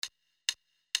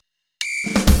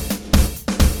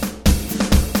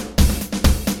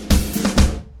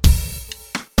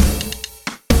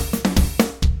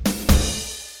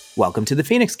Welcome to the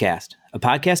Phoenix Cast, a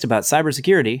podcast about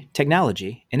cybersecurity,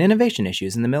 technology, and innovation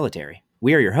issues in the military.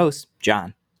 We are your hosts,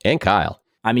 John. And Kyle.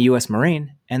 I'm a U.S.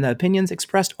 Marine, and the opinions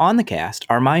expressed on the cast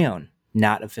are my own,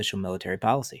 not official military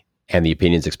policy. And the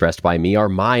opinions expressed by me are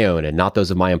my own and not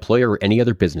those of my employer or any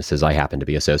other businesses I happen to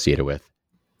be associated with.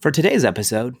 For today's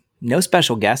episode, no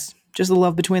special guests, just the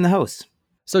love between the hosts.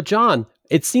 So, John,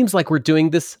 it seems like we're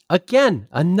doing this again,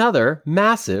 another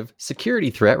massive security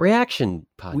threat reaction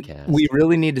podcast. We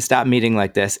really need to stop meeting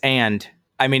like this. And,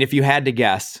 I mean, if you had to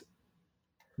guess,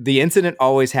 the incident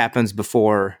always happens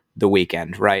before the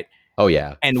weekend, right? Oh,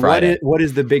 yeah. And Friday. what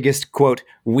is the biggest, quote,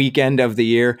 weekend of the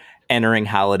year? Entering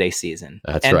holiday season.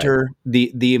 That's Enter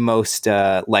the most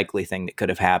likely thing that could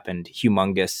have happened.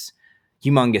 Humongous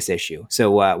issue.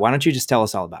 So why don't you just tell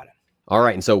us all about it? All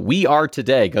right. And so we are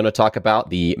today going to talk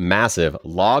about the massive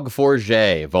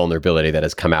Log4j vulnerability that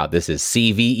has come out. This is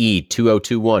CVE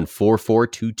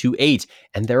 2021-44228.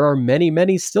 And there are many,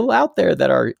 many still out there that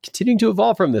are continuing to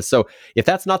evolve from this. So if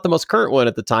that's not the most current one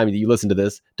at the time that you listen to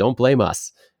this, don't blame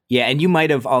us. Yeah, and you might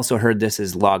have also heard this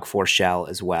as Log4Shell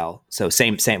as well. So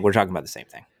same. We're talking about the same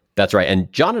thing. That's right. And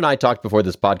John and I talked before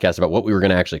this podcast about what we were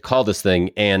going to actually call this thing.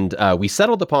 And we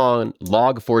settled upon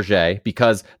Log4j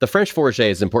because the French Forget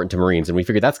is important to Marines. And we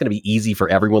figured that's going to be easy for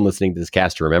everyone listening to this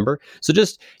cast to remember. So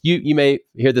just you may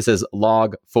hear this as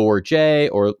Log4j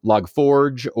or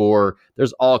Log4j, or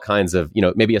there's all kinds of,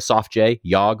 maybe a soft J,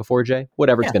 Yog4j,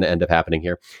 whatever's going to end up happening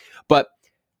here. But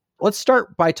let's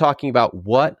start by talking about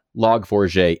what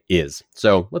Log4j is.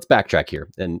 So let's backtrack here.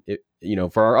 And,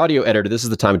 for our audio editor, this is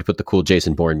the time to put the cool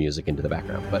Jason Bourne music into the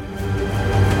background. But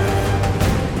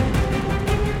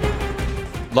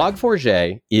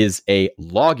Log4j is a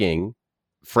logging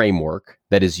framework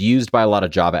that is used by a lot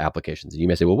of Java applications. And you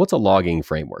may say, well, what's a logging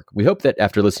framework? We hope that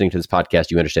after listening to this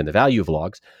podcast, you understand the value of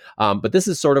logs. But this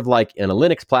is sort of like in a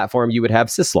Linux platform, you would have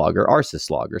syslog or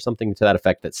rsyslog or something to that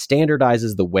effect that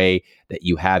standardizes the way that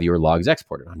you have your logs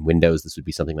exported. On Windows, this would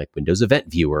be something like Windows Event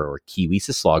Viewer or Kiwi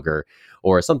Syslogger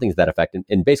or something to that effect,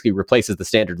 and basically replaces the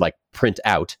standard like print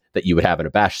out that you would have in a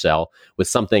bash shell with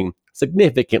something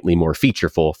significantly more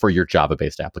featureful for your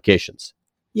Java-based applications.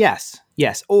 Yes.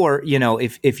 Or,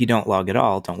 if you don't log at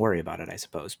all, don't worry about it, I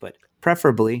suppose. But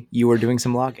preferably, you are doing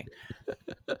some logging.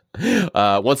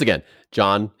 Once again,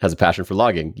 John has a passion for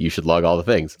logging. You should log all the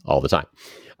things all the time.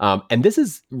 And this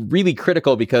is really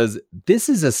critical because this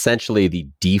is essentially the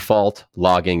default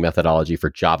logging methodology for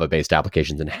Java-based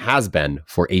applications and has been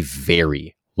for a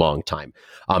very long time.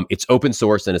 It's open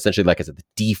source and essentially, like I said, the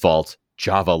default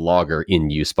Java logger in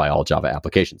use by all Java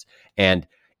applications. And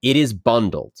it is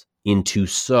bundled into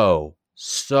so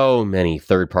many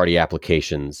third-party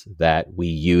applications that we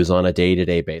use on a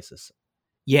day-to-day basis.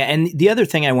 Yeah, and the other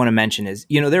thing I want to mention is,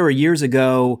 there were years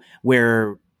ago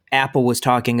where Apple was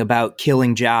talking about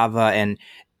killing Java, and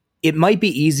it might be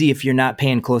easy if you're not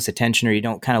paying close attention or you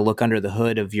don't kind of look under the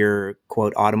hood of your,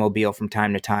 quote, automobile from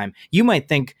time to time. You might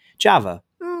think Java,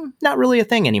 not really a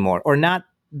thing anymore, or not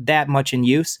that much in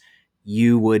use.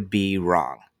 You would be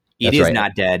wrong. It is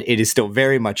not dead. It is still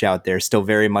very much out there, still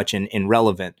very much in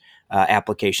relevant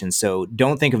applications. So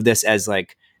don't think of this as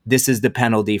like, this is the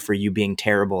penalty for you being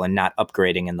terrible and not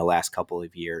upgrading in the last couple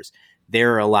of years.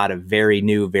 There are a lot of very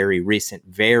new, very recent,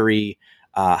 very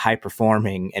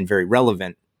high-performing and very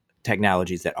relevant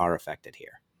technologies that are affected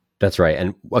here. That's right.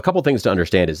 And a couple things to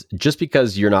understand is just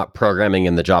because you're not programming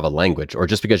in the Java language or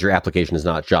just because your application is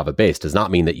not Java-based does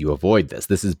not mean that you avoid this.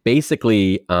 This is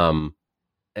basically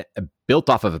built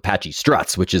off of Apache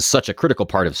struts, which is such a critical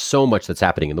part of so much that's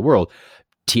happening in the world.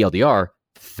 TLDR,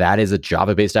 that is a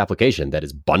Java-based application that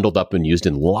is bundled up and used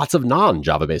in lots of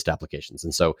non-Java-based applications.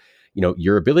 And so,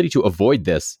 your ability to avoid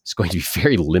this is going to be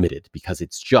very limited because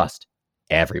it's just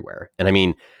everywhere. And I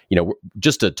mean,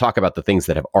 just to talk about the things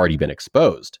that have already been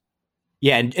exposed.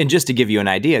 Yeah, and just to give you an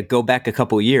idea, go back a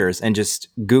couple years and just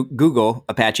Google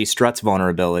Apache struts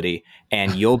vulnerability,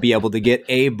 and you'll be able to get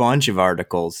a bunch of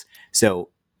articles. So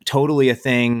totally a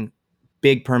thing,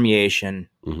 big permeation.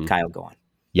 Mm-hmm. Kyle, go on.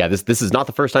 Yeah, this is not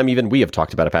the first time even we have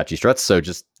talked about Apache struts, so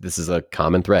just this is a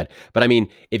common thread. But I mean,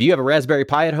 if you have a Raspberry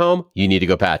Pi at home, you need to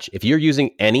go patch. If you're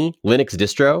using any Linux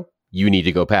distro, you need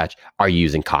to go patch. Are you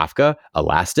using Kafka,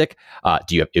 Elastic?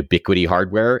 Do you have Ubiquiti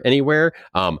hardware anywhere?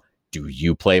 Do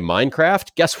you play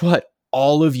Minecraft? Guess what?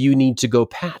 All of you need to go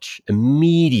patch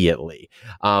immediately.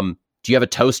 Do you have a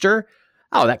toaster?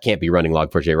 Oh, that can't be running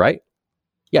Log4j, right?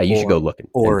 Yeah, you should go look and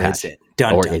patch. Is it?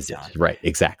 Dun. Right,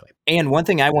 exactly. And one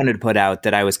thing I wanted to put out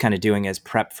that I was kind of doing as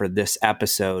prep for this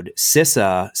episode,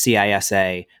 CISA,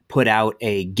 CISA, put out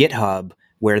a GitHub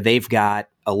where they've got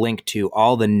a link to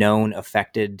all the known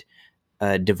affected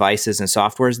devices and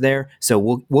softwares there.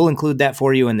 So we'll include that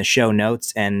for you in the show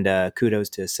notes. And kudos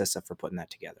to CISA for putting that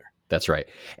together. That's right.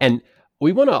 And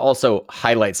we want to also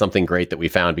highlight something great that we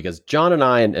found, because John and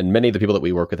I and many of the people that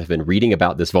we work with have been reading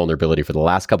about this vulnerability for the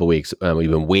last couple of weeks.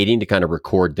 We've been waiting to kind of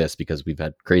record this because we've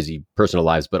had crazy personal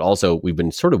lives, but also we've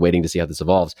been sort of waiting to see how this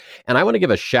evolves. And I want to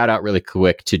give a shout out really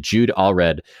quick to Jude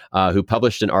Allred, who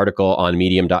published an article on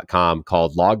medium.com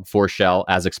called Log4Shell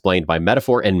as explained by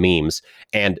metaphor and memes.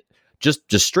 And just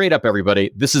straight up, everybody,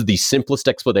 this is the simplest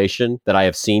explanation that I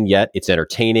have seen yet. It's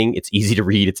entertaining. It's easy to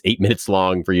read. It's 8 minutes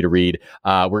long for you to read.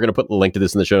 We're going to put the link to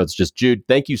this in the show notes. Just Jude,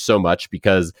 thank you so much,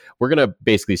 because we're going to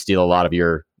basically steal a lot of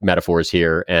your metaphors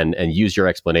here and use your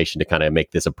explanation to kind of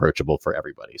make this approachable for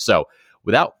everybody. So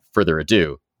without further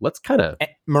ado, let's kind of...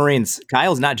 Marines,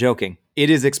 Kyle's not joking. It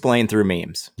is explained through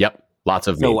memes. Yep. Lots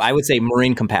of memes. So I would say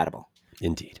Marine compatible.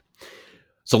 Indeed.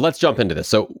 So let's jump into this.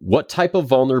 So what type of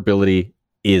vulnerability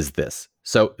is this?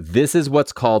 So this is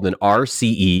what's called an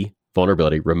RCE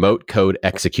vulnerability, remote code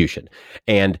execution.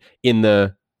 And in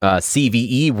the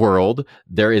CVE world,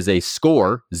 there is a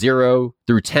score 0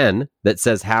 through 10 that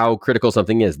says how critical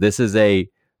something is. This is a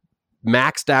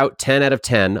maxed out 10 out of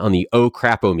 10 on the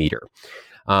crapometer.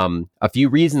 A few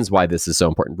reasons why this is so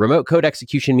important. Remote code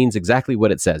execution means exactly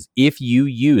what it says. If you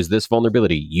use this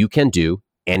vulnerability, you can do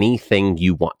anything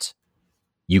you want.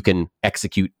 You can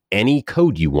execute any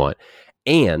code you want.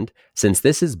 And since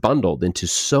this is bundled into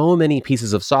so many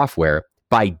pieces of software,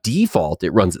 by default,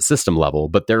 it runs at system level,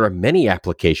 but there are many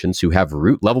applications who have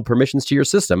root level permissions to your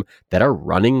system that are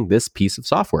running this piece of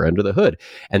software under the hood.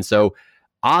 And so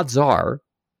odds are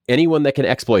anyone that can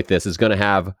exploit this is going to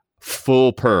have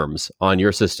full perms on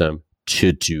your system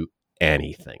to do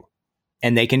anything.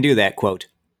 And they can do that, quote,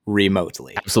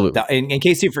 remotely. Absolutely. In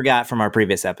case you forgot from our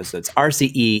previous episodes,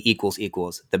 RCE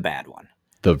equals the bad one.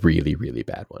 The really, really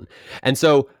bad one. And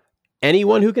so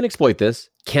anyone who can exploit this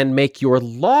can make your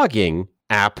logging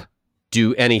app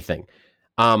do anything.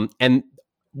 And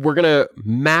we're going to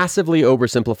massively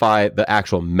oversimplify the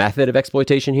actual method of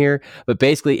exploitation here, but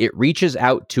basically it reaches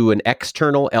out to an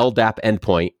external LDAP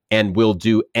endpoint and will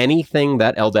do anything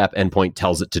that LDAP endpoint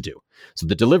tells it to do. So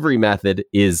the delivery method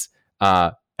is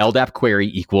LDAP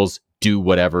query equals do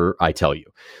whatever I tell you.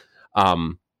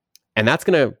 And that's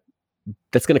going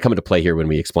to come into play here when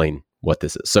we explain what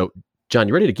this is. So, John,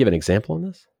 you ready to give an example on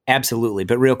this? Absolutely.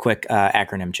 But real quick,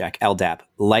 acronym check. LDAP,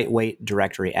 Lightweight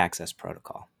Directory Access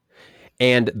Protocol.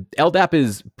 And LDAP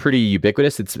is pretty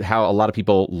ubiquitous. It's how a lot of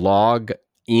people log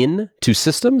in to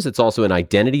systems. It's also an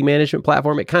identity management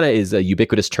platform. It kind of is a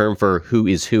ubiquitous term for who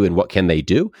is who and what can they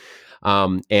do.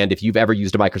 And if you've ever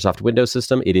used a Microsoft Windows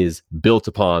system, it is built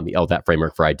upon the LDAP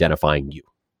framework for identifying you.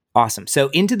 Awesome. So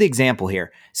into the example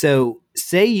here. So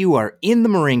say you are in the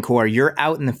Marine Corps, you're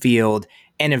out in the field,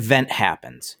 an event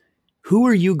happens. Who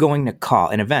are you going to call?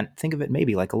 An event, think of it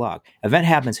maybe like a log. Event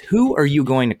happens. Who are you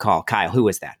going to call? Kyle, who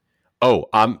is that? Oh,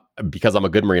 because I'm a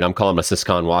good Marine, I'm calling a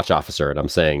Syscon watch officer and I'm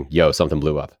saying, yo, something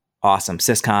blew up. Awesome.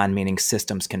 Syscon meaning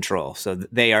systems control. So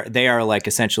they are like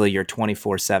essentially your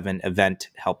 24/7 event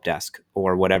help desk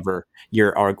or whatever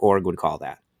your org would call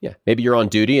that. Yeah, maybe you're on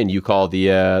duty and you call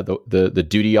the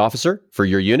duty officer for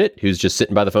your unit who's just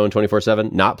sitting by the phone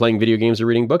 24/7, not playing video games or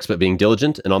reading books, but being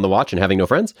diligent and on the watch and having no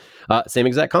friends. Same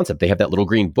exact concept. They have that little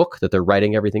green book that they're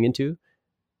writing everything into.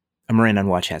 A Marine on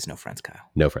watch has no friends, Kyle.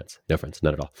 No friends,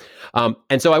 none at all.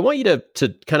 And so I want you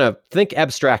to kind of think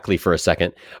abstractly for a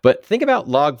second, but think about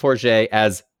Log4j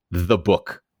as the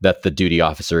book that the duty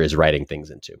officer is writing things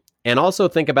into. And also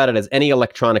think about it as any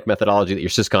electronic methodology that your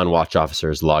Syscon watch officer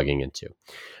is logging into.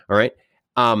 All right.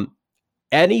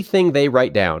 Anything they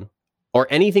write down or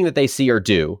anything that they see or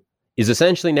do is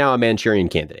essentially now a Manchurian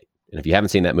Candidate. And if you haven't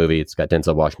seen that movie, it's got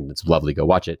Denzel Washington. It's lovely. Go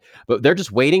watch it. But they're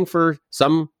just waiting for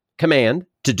some command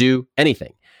to do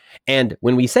anything. And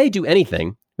when we say do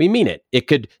anything, we mean it. It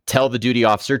could tell the duty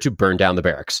officer to burn down the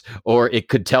barracks, or it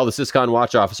could tell the Syscon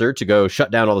watch officer to go shut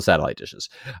down all the satellite dishes.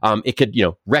 It could,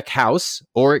 wreck house,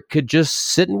 or it could just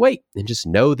sit and wait and just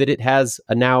know that it has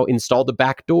now installed a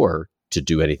back door to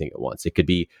do anything at once. It could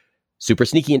be super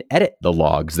sneaky and edit the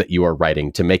logs that you are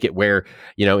writing to make it where,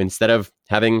 instead of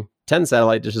having 10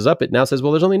 satellite dishes up, it now says,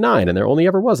 well, there's only 9 and there only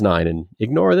ever was 9, and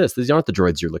ignore this. These aren't the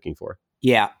droids you're looking for.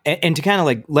 Yeah. And to kind of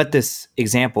like let this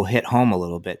example hit home a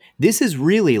little bit, this is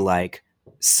really like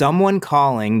someone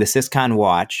calling the Syscon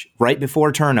watch right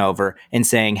before turnover and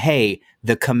saying, hey,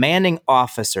 the commanding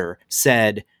officer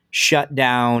said, shut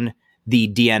down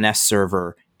the DNS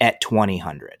server at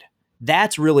 2000.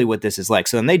 That's really what this is like.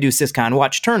 So when they do Syscon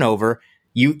watch turnover,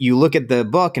 you look at the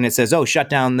book and it says, oh, shut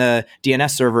down the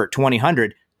DNS server at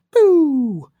 2000.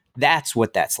 Boo! That's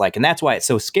what that's like. And that's why it's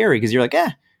so scary, because you're like,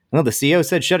 Well, the CEO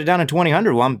said shut it down in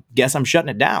 2000. Well, guess I'm shutting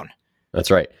it down.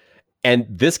 That's right. And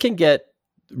this can get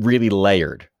really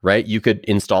layered, right? You could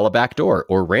install a backdoor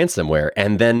or ransomware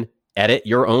and then edit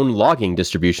your own logging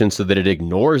distribution so that it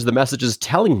ignores the messages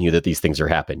telling you that these things are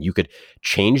happening. You could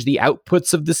change the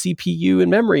outputs of the CPU and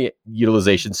memory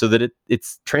utilization so that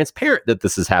it's transparent that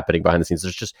this is happening behind the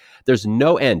scenes. There's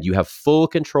no end. You have full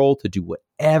control to do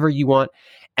whatever you want.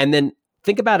 And then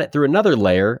think about it through another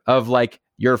layer of like,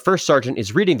 your first sergeant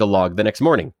is reading the log the next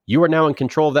morning. You are now in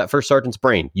control of that first sergeant's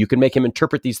brain. You can make him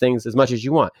interpret these things as much as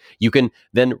you want. You can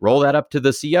then roll that up to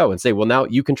the CO and say, well, now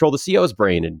you control the CO's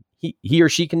brain and he or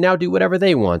she can now do whatever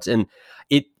they want. And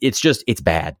it's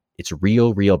bad. It's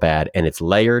real bad. And it's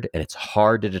layered and it's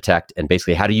hard to detect. And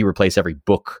basically, how do you replace every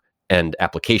book and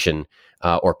application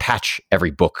or patch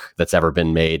every book that's ever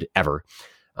been made ever?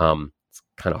 It's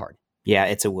kind of hard. Yeah,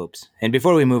 it's a whoops. And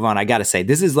before we move on, I got to say,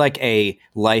 this is like a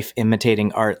life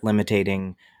imitating art,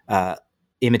 imitating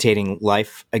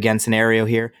life again scenario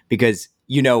here, because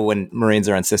when Marines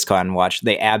are on Syscon watch,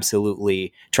 they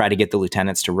absolutely try to get the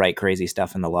lieutenants to write crazy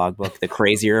stuff in the logbook. The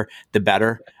crazier, the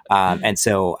better. And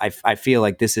so I feel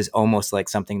like this is almost like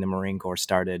something the Marine Corps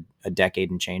started a decade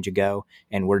and change ago,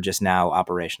 and we're just now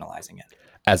operationalizing it.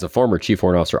 As a former chief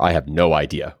warrant officer, I have no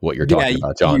idea what you're talking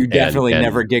about, John. You definitely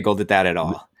never giggled at that at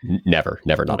all. Never,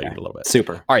 not even a little bit.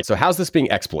 Super. All right, so how's this being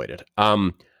exploited?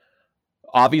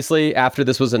 Obviously, after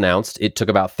this was announced, it took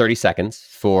about 30 seconds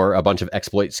for a bunch of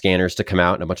exploit scanners to come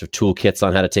out and a bunch of toolkits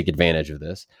on how to take advantage of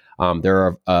this.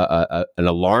 There are an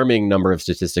alarming number of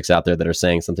statistics out there that are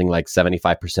saying something like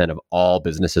 75% of all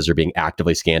businesses are being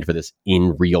actively scanned for this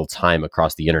in real time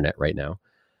across the internet right now.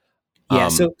 Yeah.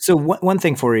 So one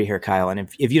thing for you here, Kyle, and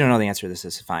if you don't know the answer to this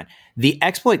is fine. The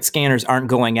exploit scanners aren't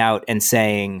going out and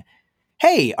saying,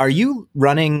 "Hey, are you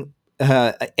running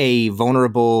a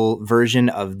vulnerable version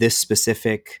of this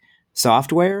specific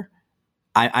software?"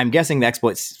 I'm guessing the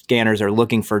exploit scanners are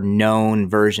looking for known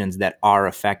versions that are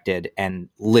affected and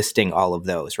listing all of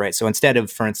those, right? So instead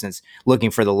of, for instance,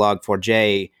 looking for the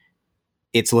Log4j,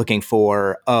 it's looking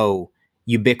for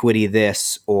Ubiquity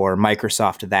this or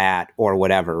Microsoft that or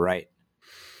whatever, right?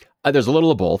 There's a little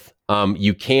of both.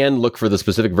 You can look for the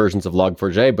specific versions of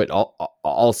Log4j, but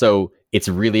also it's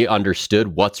really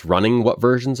understood what's running what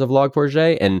versions of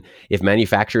Log4j. And if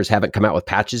manufacturers haven't come out with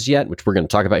patches yet, which we're going to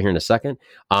talk about here in a second,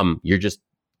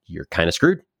 you're kind of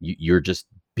screwed. You're just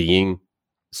being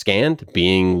scanned,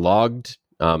 being logged,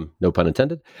 no pun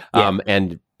intended,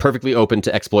 and perfectly open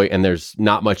to exploit. And there's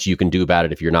not much you can do about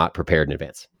it if you're not prepared in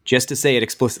advance. Just to say it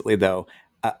explicitly, though,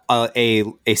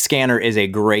 a scanner is a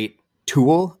great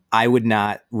tool. I would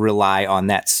not rely on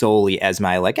that solely as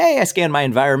my hey, I scan my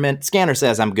environment. Scanner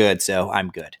says I'm good, so I'm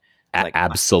good.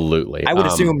 Absolutely. I would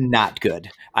assume not good.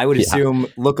 I would assume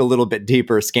look a little bit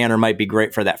deeper. Scanner might be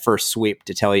great for that first sweep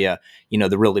to tell you,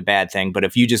 the really bad thing. But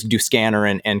if you just do scanner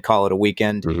and call it a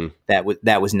weekend, that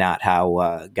was not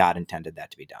how God intended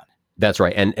that to be done. That's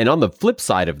right. And on the flip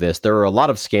side of this, there are a lot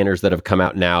of scanners that have come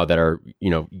out now that are,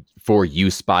 for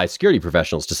use by security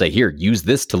professionals to say, here, use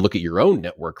this to look at your own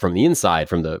network from the inside,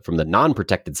 from the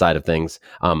non-protected side of things.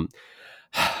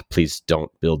 Please don't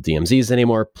build DMZs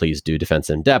anymore. Please do defense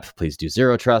in depth. Please do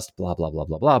zero trust, blah, blah, blah,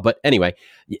 blah, blah. But anyway,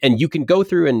 and you can go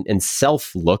through and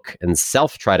self-look and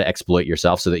self-try to exploit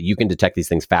yourself so that you can detect these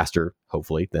things faster,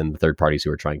 hopefully, than the third parties who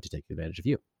are trying to take advantage of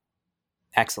you.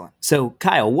 Excellent. So,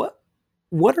 Kyle,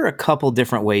 what are a couple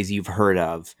different ways you've heard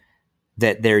of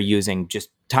that they're using just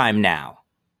time now?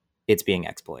 It's being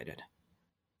exploited.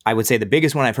 I would say the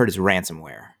biggest one I've heard is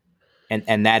ransomware.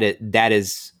 And that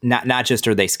is not just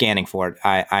are they scanning for it.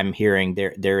 I'm hearing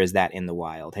there is that in the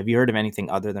wild. Have you heard of anything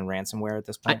other than ransomware at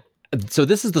this point? So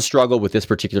this is the struggle with this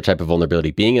particular type of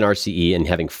vulnerability, being an RCE and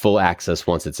having full access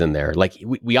once it's in there. Like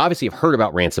we obviously have heard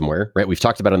about ransomware, right? We've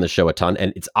talked about it on the show a ton,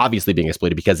 and it's obviously being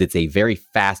exploited because it's a very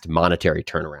fast monetary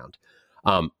turnaround.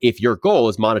 If your goal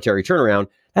is monetary turnaround,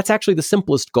 that's actually the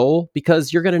simplest goal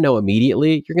because you're going to know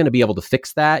immediately. You're going to be able to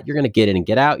fix that. You're going to get in and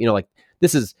get out.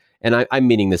 This is, and I'm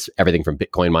meaning this everything from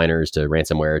Bitcoin miners to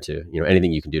ransomware to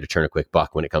anything you can do to turn a quick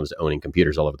buck when it comes to owning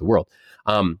computers all over the world.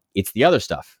 It's the other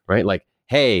stuff, right? Like,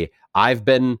 hey, I've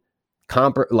been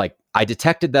I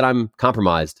detected that I'm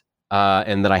compromised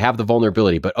and that I have the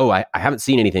vulnerability, but I haven't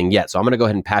seen anything yet, so I'm going to go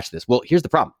ahead and patch this. Well, here's the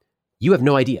problem: you have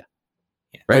no idea.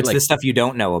 Right? It's the stuff you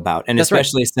don't know about, and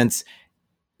especially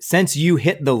since you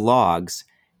hit the logs,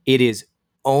 it is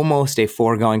almost a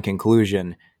foregone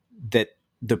conclusion that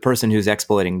the person who's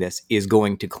exploiting this is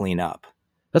going to clean up.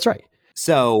 That's right.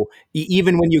 So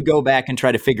even when you go back and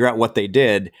try to figure out what they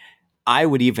did, I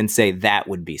would even say that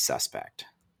would be suspect.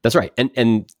 That's right.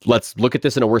 And let's look at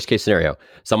this in a worst case scenario.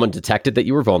 Someone detected that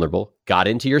you were vulnerable, got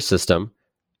into your system,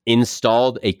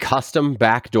 installed a custom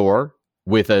backdoor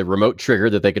with a remote trigger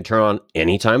that they can turn on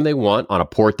anytime they want on a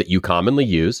port that you commonly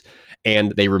use.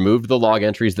 And they removed the log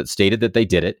entries that stated that they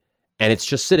did it. And it's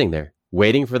just sitting there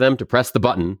waiting for them to press the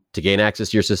button to gain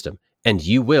access to your system. And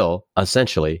you will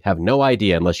essentially have no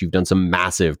idea unless you've done some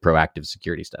massive proactive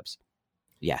security steps.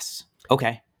 Yes.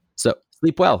 Okay. So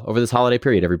sleep well over this holiday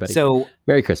period, everybody. So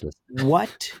Merry Christmas.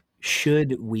 What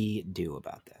should we do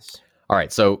about this? All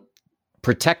right. So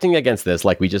protecting against this,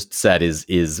 like we just said,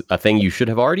 is a thing you should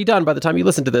have already done by the time you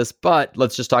listen to this. But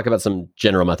let's just talk about some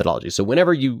general methodology. So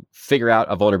whenever you figure out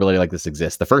a vulnerability like this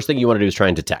exists, the first thing you want to do is try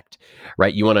and detect,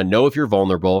 right? You want to know if you're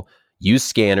vulnerable. Use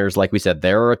scanners. Like we said,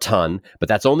 there are a ton, but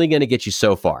that's only going to get you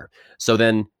so far. So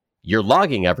then you're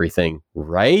logging everything,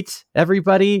 right?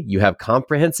 Everybody, you have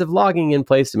comprehensive logging in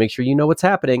place to make sure you know what's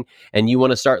happening. And you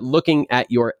want to start looking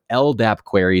at your LDAP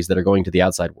queries that are going to the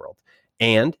outside world.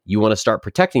 And you want to start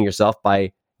protecting yourself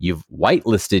by, you've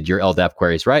whitelisted your LDAP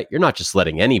queries, right? You're not just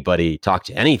letting anybody talk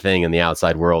to anything in the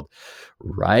outside world,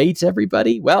 right,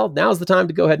 everybody? Well, now's the time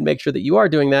to go ahead and make sure that you are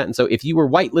doing that. And so if you were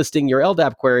whitelisting your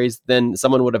LDAP queries, then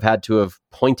someone would have had to have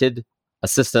pointed a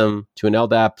system to an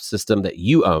LDAP system that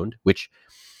you owned, which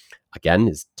again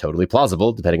is totally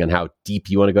plausible depending on how deep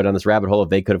you want to go down this rabbit hole if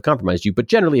they could have compromised you. But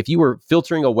generally, if you were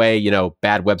filtering away,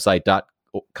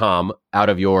 badwebsite.com out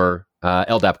of your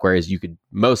LDAP queries, you could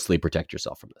mostly protect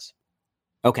yourself from this.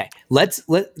 Okay.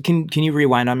 Can you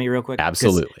rewind on me real quick?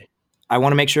 Absolutely. I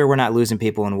want to make sure we're not losing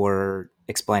people and we're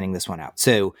explaining this one out.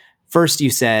 So first you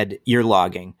said you're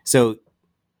logging. So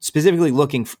specifically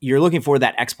you're looking for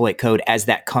that exploit code as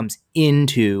that comes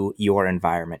into your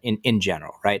environment in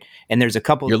general, right? And there's a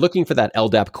couple. You're looking for that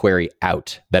LDAP query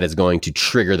out that is going to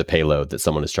trigger the payload that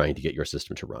someone is trying to get your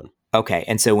system to run. Okay.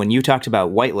 And so when you talked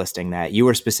about whitelisting that, you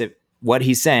were specific. What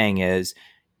he's saying is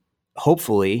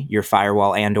hopefully your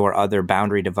firewall and or other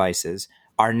boundary devices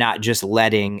are not just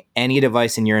letting any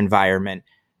device in your environment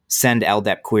send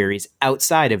LDAP queries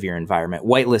outside of your environment.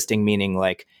 Whitelisting meaning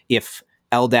like if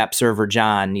LDAP server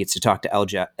John needs to talk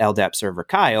to LDAP server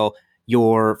Kyle,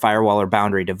 your firewall or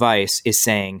boundary device is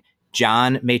saying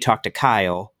John may talk to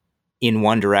Kyle in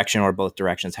one direction or both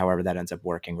directions, however that ends up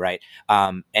working, right?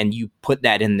 And you put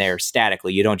that in there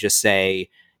statically. You don't just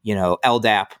say,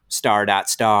 LDAP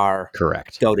 ***,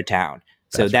 correct, go to town.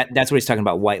 So that's what he's talking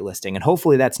about, whitelisting. And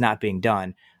hopefully that's not being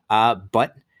done.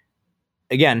 But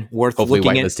again, hopefully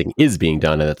looking whitelisting is being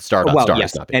done and that the **** is not being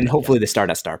done. And hopefully the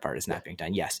 *** part is not being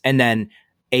done. Yes. And then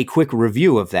a quick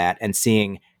review of that and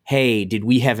seeing, hey, did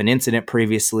we have an incident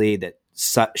previously that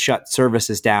shut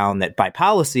services down that by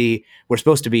policy were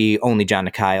supposed to be only John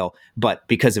to Kyle, but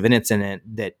because of an incident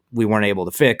that we weren't able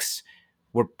to fix,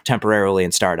 we're temporarily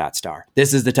in ***.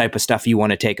 This is the type of stuff you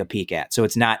want to take a peek at. So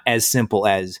it's not as simple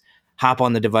as hop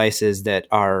on the devices that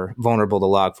are vulnerable to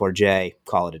Log4j,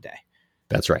 call it a day.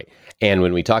 That's right. And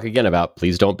when we talk again about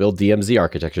please don't build DMZ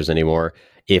architectures anymore,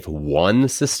 if one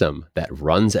system that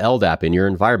runs LDAP in your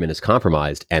environment is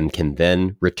compromised and can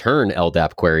then return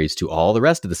LDAP queries to all the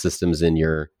rest of the systems in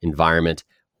your environment,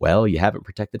 well, you haven't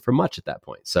protected for much at that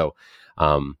point. So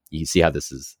you see how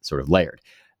this is sort of layered.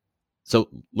 So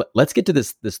let's get to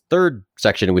this third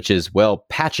section, which is, well,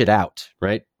 patch it out,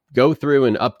 right? Go through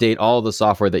and update all the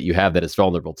software that you have that is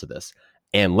vulnerable to this.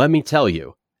 And let me tell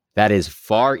you, that is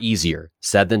far easier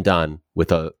said than done with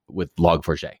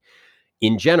Log4j.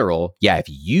 In general, if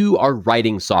you are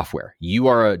writing software, you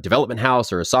are a development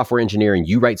house or a software engineer and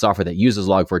you write software that uses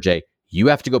Log4j, you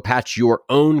have to go patch your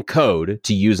own code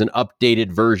to use an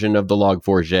updated version of the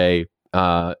Log4j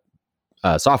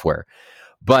software.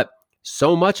 But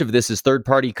so much of this is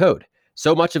third-party code.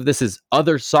 So much of this is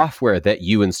other software that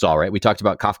you install, right? We talked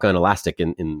about Kafka and Elastic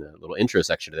in the little intro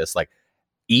section of this. Like,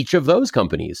 each of those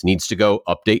companies needs to go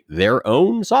update their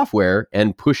own software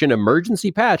and push an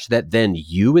emergency patch that then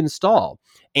you install.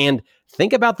 And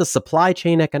think about the supply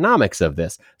chain economics of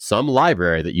this. Some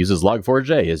library that uses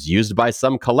Log4j is used by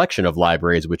some collection of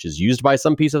libraries, which is used by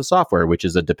some piece of software, which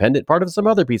is a dependent part of some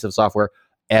other piece of software.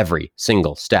 Every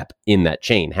single step in that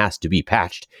chain has to be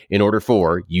patched in order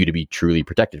for you to be truly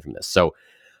protected from this. So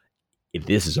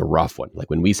this is a rough one. Like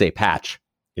when we say patch,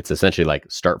 it's essentially like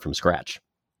start from scratch.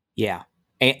 Yeah.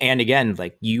 And again,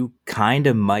 like you kind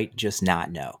of might just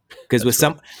not know because with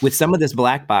some of this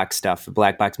black box stuff,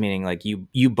 black box meaning like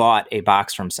you bought a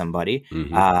box from somebody,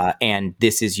 and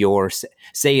this is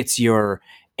say it's your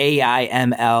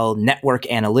AI/ML network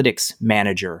analytics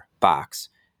manager box.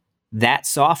 That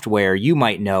software you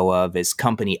might know of as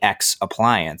company X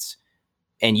appliance,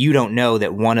 and you don't know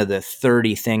that one of the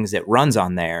 30 things that runs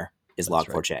on there is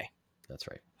Log4j. That's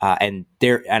right. And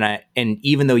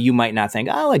even though you might not think,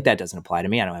 like that doesn't apply to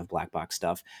me, I don't have black box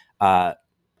stuff. I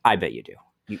bet you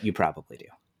do. You probably do.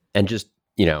 And just,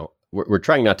 we're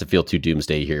trying not to feel too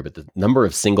doomsday here, but the number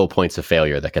of single points of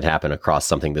failure that could happen across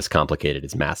something this complicated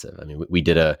is massive. I mean, we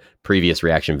did a previous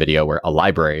reaction video where a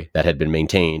library that had been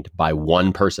maintained by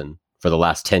one person for the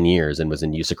last 10 years and was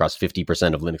in use across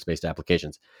 50% of Linux-based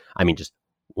applications. I mean, just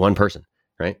one person,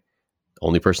 right?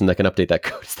 Only person that can update that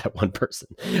code is that one person.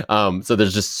 So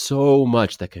there's just so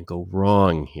much that can go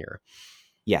wrong here.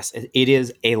 Yes, it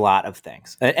is a lot of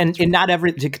things. And not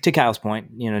every, to Kyle's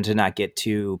point, to not get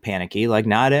too panicky, like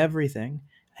not everything,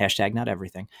 hashtag not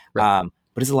everything, Right.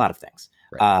 but it's a lot of things.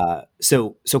 Right.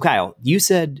 So Kyle, you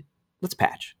said, let's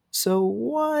patch. So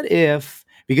what if,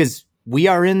 because we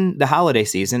are in the holiday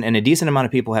season and a decent amount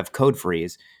of people have code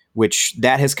freeze, which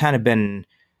that has kind of been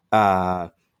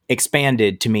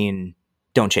expanded to mean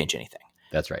don't change anything.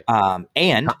 That's right.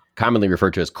 And commonly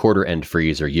referred to as quarter end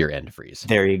freeze or year end freeze.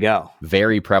 There you go.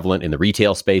 Very prevalent in the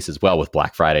retail space as well with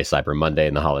Black Friday, Cyber Monday,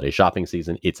 and the holiday shopping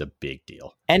season. It's a big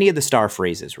deal. Any of the star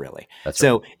freezes, really. That's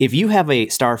so right. If you have a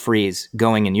star freeze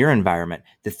going in your environment,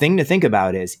 the thing to think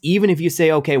about is even if you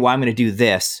say, okay, well, I'm going to do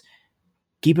this,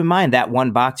 keep in mind that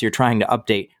one box you're trying to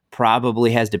update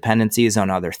probably has dependencies on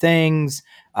other things.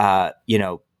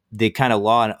 The kind of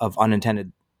law of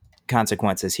unintended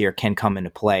consequences here can come into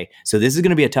play. So this is going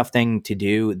to be a tough thing to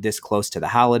do this close to the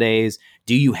holidays.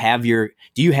 Do you have your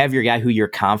guy who you're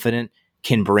confident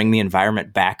can bring the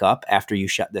environment back up after you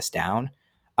shut this down?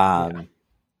 So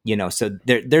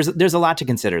there's a lot to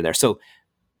consider there. So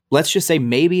let's just say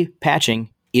maybe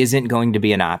patching isn't going to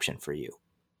be an option for you.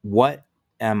 What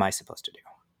am I supposed to do?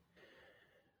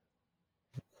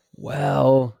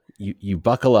 Well, you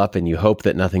buckle up and you hope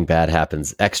that nothing bad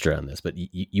happens extra on this, but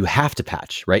you have to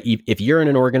patch, right? If you're in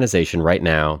an organization right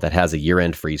now that has a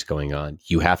year-end freeze going on,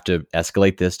 you have to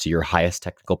escalate this to your highest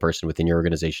technical person within your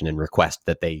organization and request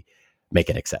that they make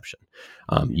an exception.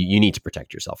 You need to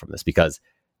protect yourself from this because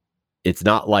it's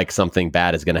not like something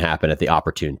bad is going to happen at the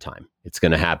opportune time. It's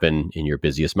going to happen in your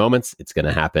busiest moments. It's going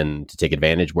to happen to take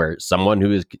advantage where someone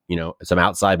who is, some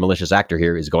outside malicious actor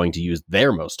here is going to use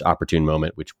their most opportune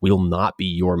moment, which will not be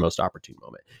your most opportune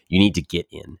moment. You need to get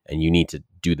in and you need to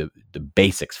do the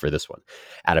basics for this one.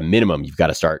 At a minimum, you've got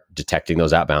to start detecting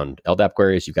those outbound LDAP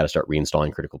queries. You've got to start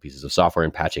reinstalling critical pieces of software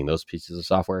and patching those pieces of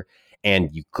software. And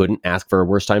you couldn't ask for a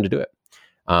worse time to do it.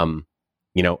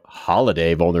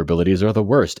 Holiday vulnerabilities are the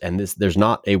worst. And there's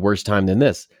not a worse time than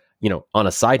this. On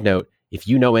a side note, if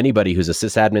you know anybody who's a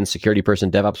sysadmin, security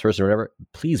person, DevOps person, or whatever,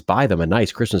 please buy them a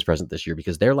nice Christmas present this year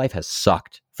because their life has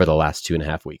sucked for the last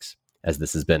 2.5 weeks as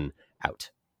this has been out.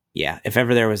 Yeah. If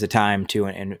ever there was a time to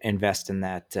invest in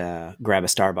that, grab a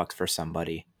Starbucks for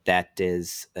somebody, that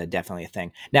is definitely a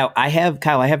thing. Now,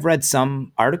 Kyle, I have read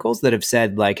some articles that have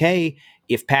said like, hey,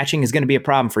 if patching is going to be a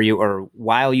problem for you or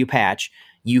while you patch,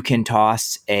 you can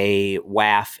toss a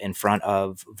WAF in front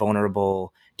of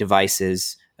vulnerable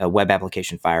devices, a web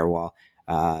application firewall,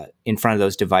 in front of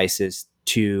those devices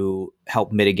to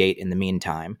help mitigate in the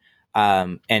meantime.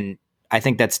 And I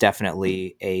think that's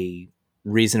definitely a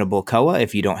reasonable COA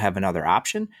if you don't have another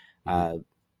option.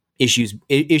 Issues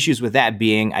with that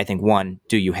being, I think, one,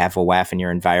 do you have a WAF in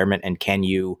your environment and can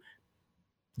you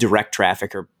direct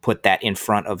traffic or put that in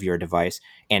front of your device,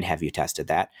 and have you tested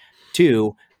that?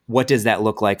 Two, what does that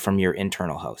look like from your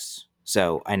internal hosts?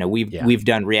 So I know we've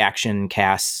done reaction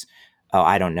casts,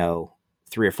 I don't know,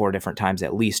 3 or 4 different times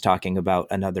at least talking about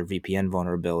another VPN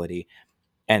vulnerability.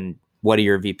 And what do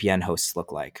your VPN hosts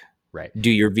look like? Right.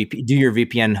 Do your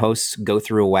VPN hosts go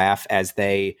through a WAF as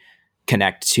they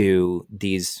connect to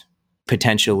these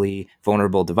potentially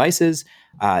vulnerable devices?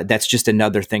 That's just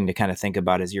another thing to kind of think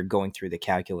about as you're going through the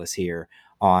calculus here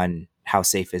on how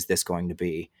safe is this going to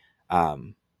be.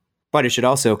 But it should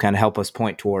also kind of help us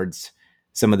point towards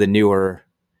some of the newer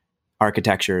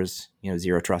architectures,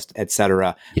 zero trust, et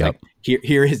cetera. Yep. Like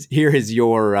here is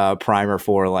your primer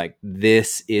for like,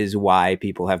 this is why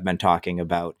people have been talking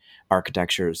about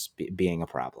architectures being a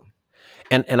problem.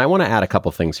 And I want to add a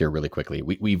couple things here really quickly.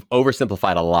 We've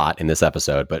oversimplified a lot in this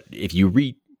episode, but if you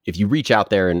reach out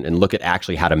there and look at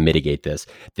actually how to mitigate this,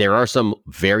 there are some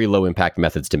very low impact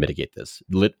methods to mitigate this.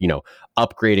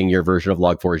 Upgrading your version of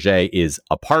Log4j is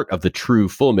a part of the true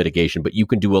full mitigation, but you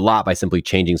can do a lot by simply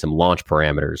changing some launch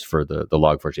parameters for the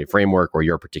Log4j framework or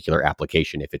your particular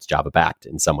application if it's Java backed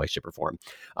in some way, shape, or form.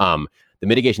 The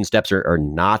mitigation steps are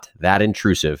not that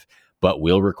intrusive, but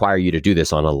will require you to do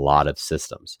this on a lot of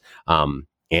systems. And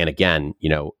again,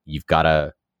 you've got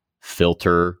to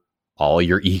filter all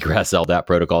your egress LDAP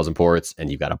protocols and ports, and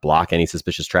you've got to block any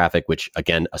suspicious traffic, which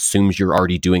again assumes you're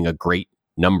already doing a great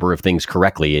number of things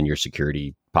correctly in your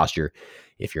security posture.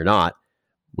 If you're not,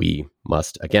 we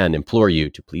must again implore you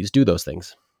to please do those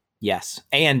things. Yes.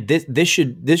 And this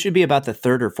should be about the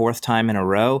third or fourth time in a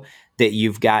row that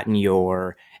you've gotten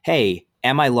your, hey,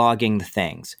 am I logging the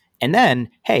things? And then,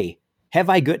 hey, have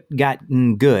I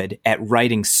gotten good at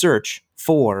writing search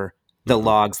for the Mhm.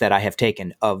 logs that I have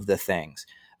taken of the things?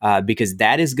 Because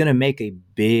that is going to make a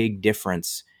big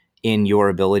difference in your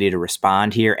ability to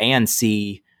respond here and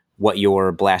see what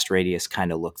your blast radius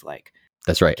kind of looked like.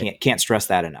 That's right. Can't stress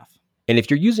that enough. And if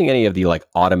you're using any of the like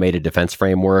automated defense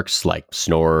frameworks like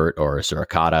Snort or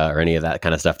Suricata or any of that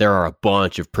kind of stuff, there are a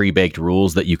bunch of pre-baked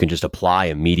rules that you can just apply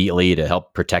immediately to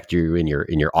help protect you in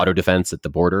your auto defense at the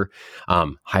border.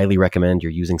 Highly recommend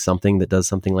you're using something that does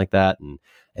something like that,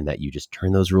 and that you just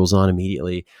turn those rules on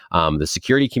immediately. The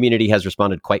security community has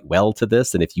responded quite well to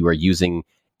this, and if you are using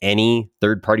any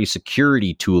third-party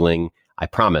security tooling, I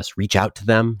promise, reach out to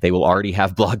them. They will already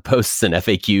have blog posts and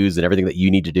FAQs and everything that you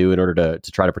need to do in order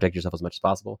to try to protect yourself as much as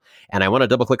possible. And I want to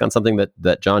double click on something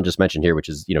that John just mentioned here, which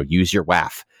is, use your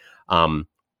WAF.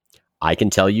 I can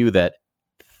tell you that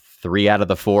 3 out of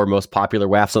the 4 most popular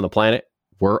WAFs on the planet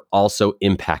were also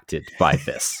impacted by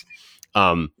this.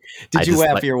 Did you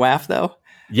WAF your WAF though?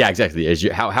 Yeah, exactly.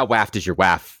 How WAFed is your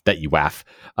WAF that you WAF?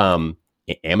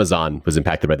 Amazon was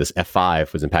impacted by this.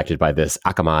 F5 was impacted by this.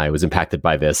 Akamai was impacted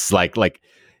by this. This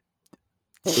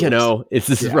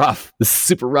is rough. This is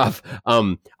super rough.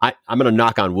 I'm going to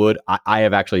knock on wood. I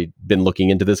have actually been looking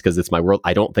into this because it's my world.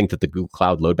 I don't think that the Google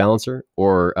Cloud Load Balancer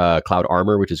or Cloud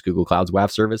Armor, which is Google Cloud's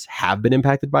WAF service, have been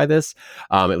impacted by this.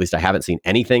 At least I haven't seen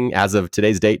anything as of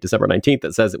today's date, December 19th,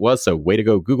 that says it was. So way to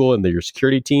go, Google and your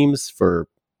security teams for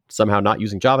somehow not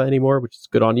using Java anymore, which is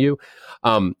good on you.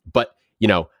 But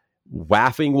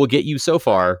WAFing will get you so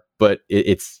far, but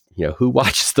it's, who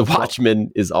watches the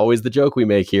Watchmen is always the joke we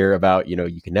make here about,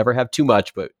 you can never have too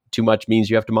much, but too much means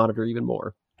you have to monitor even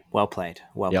more. Well played.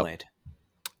 Well played.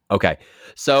 Okay.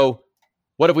 So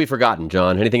what have we forgotten,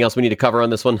 John? Anything else we need to cover on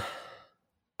this one?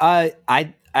 I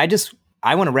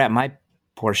want to wrap my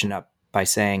portion up by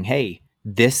saying, hey,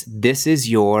 this is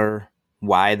your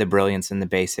why the brilliance and the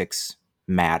basics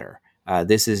matter.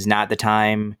 This is not the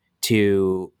time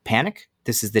to panic.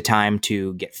 This is the time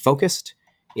to get focused.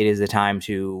 It is the time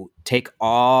to take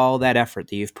all that effort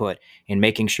that you've put in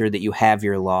making sure that you have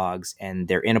your logs and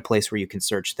they're in a place where you can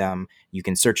search them. You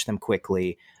can search them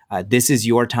quickly. This is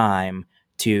your time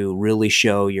to really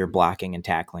show your blocking and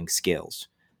tackling skills.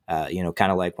 Kind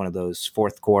of like one of those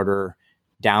fourth quarter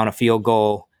down a field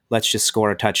goal. Let's just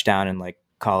score a touchdown and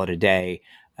call it a day.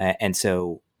 And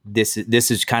so this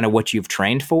is kind of what you've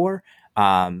trained for.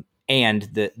 And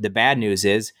the bad news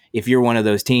is, if you're one of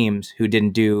those teams who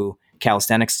didn't do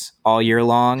calisthenics all year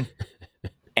long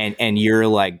and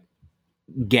you're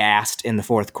gassed in the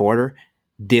fourth quarter,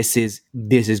 this is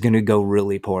going to go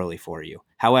really poorly for you.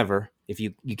 However, if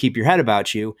you keep your head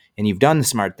about you and you've done the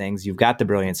smart things, you've got the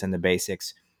brilliance and the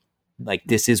basics,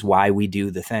 this is why we do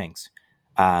the things.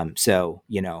 So,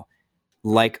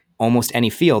 like almost any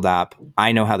field op,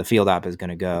 I know how the field op is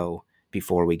going to go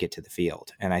before we get to the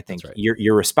field. And I think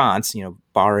your response,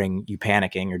 barring you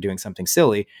panicking or doing something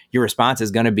silly, your response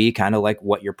is going to be kind of like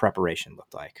what your preparation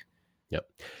looked like. Yep.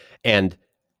 And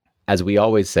as we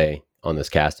always say on this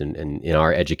cast and in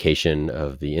our education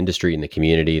of the industry and the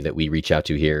community that we reach out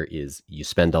to here, is you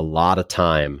spend a lot of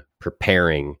time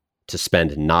preparing to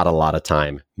spend not a lot of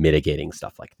time mitigating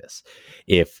stuff like this.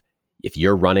 If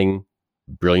you're running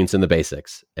brilliance in the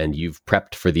basics and you've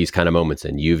prepped for these kind of moments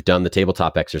and you've done the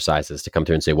tabletop exercises to come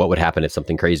through and say, what would happen if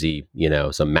something crazy,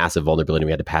 some massive vulnerability,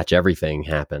 we had to patch everything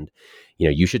happened,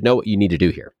 you should know what you need to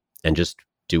do here and just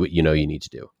do what you need to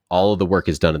do. All of the work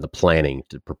is done in the planning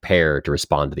to prepare to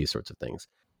respond to these sorts of things.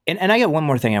 And I got one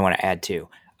more thing I want to add too.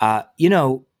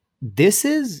 This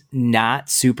is not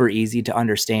super easy to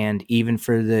understand, even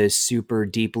for the super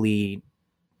deeply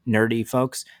nerdy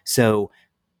folks. So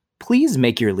please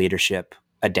make your leadership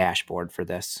a dashboard for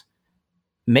this.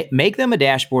 Make them a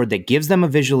dashboard that gives them a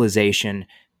visualization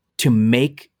to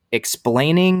make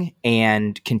explaining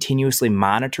and continuously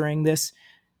monitoring this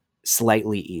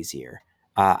slightly easier.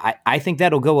 I think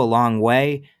that'll go a long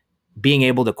way. Being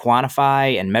able to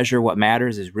quantify and measure what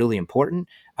matters is really important.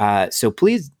 So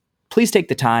please take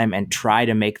the time and try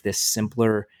to make this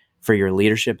simpler for your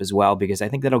leadership as well, because I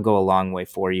think that'll go a long way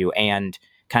for you. And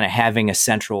kind of having a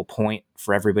central point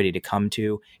for everybody to come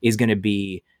to is going to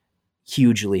be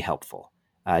hugely helpful.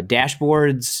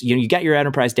 Dashboards, you got your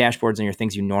enterprise dashboards and your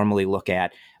things you normally look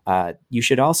at. You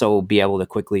should also be able to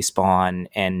quickly spawn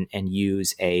and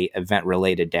use a event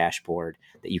related dashboard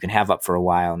that you can have up for a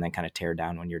while and then kind of tear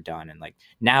down when you're done. And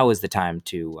now is the time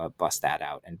to bust that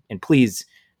out. And please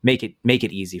make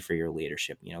it easy for your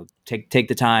leadership. Take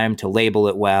the time to label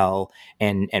it well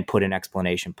and put an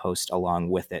explanation post along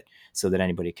with it so that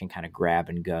anybody can kind of grab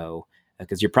and go,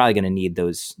 because you're probably going to need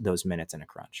those minutes in a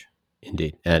crunch.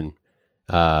 Indeed. And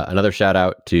another shout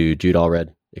out to Jude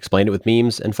Allred. Explain it with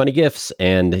memes and funny GIFs,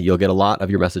 and you'll get a lot of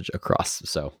your message across.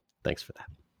 So thanks for that.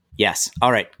 Yes.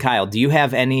 All right, Kyle, do you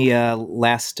have any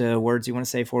last words you want to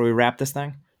say before we wrap this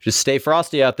thing? Just stay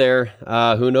frosty out there.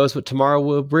 Who knows what tomorrow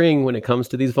will bring when it comes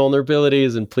to these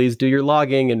vulnerabilities, and please do your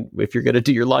logging. And if you're going to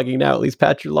do your logging now, at least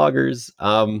patch your loggers.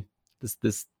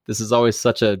 This is always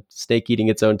such a snake eating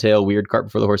its own tail, weird cart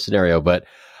before the horse scenario. But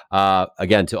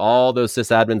again, to all those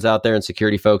sysadmins out there and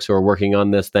security folks who are working on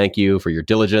this, thank you for your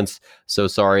diligence. So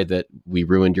sorry that we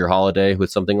ruined your holiday with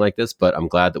something like this, but I'm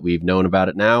glad that we've known about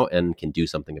it now and can do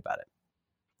something about it.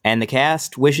 And the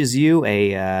cast wishes you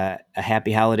a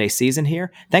happy holiday season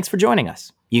here. Thanks for joining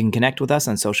us. You can connect with us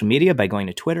on social media by going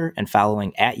to Twitter and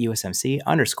following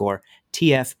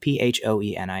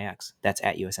 @USMC_TFPHOENIX. That's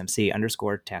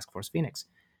 @USMC_Task Force Phoenix.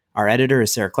 Our editor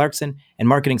is Sarah Clarkson, and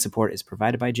marketing support is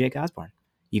provided by Jake Osborne.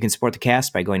 You can support the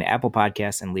cast by going to Apple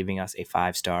Podcasts and leaving us a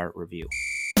 5-star review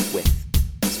with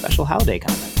special holiday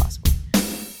content possibly.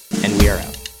 And we are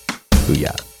out.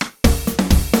 Booyah.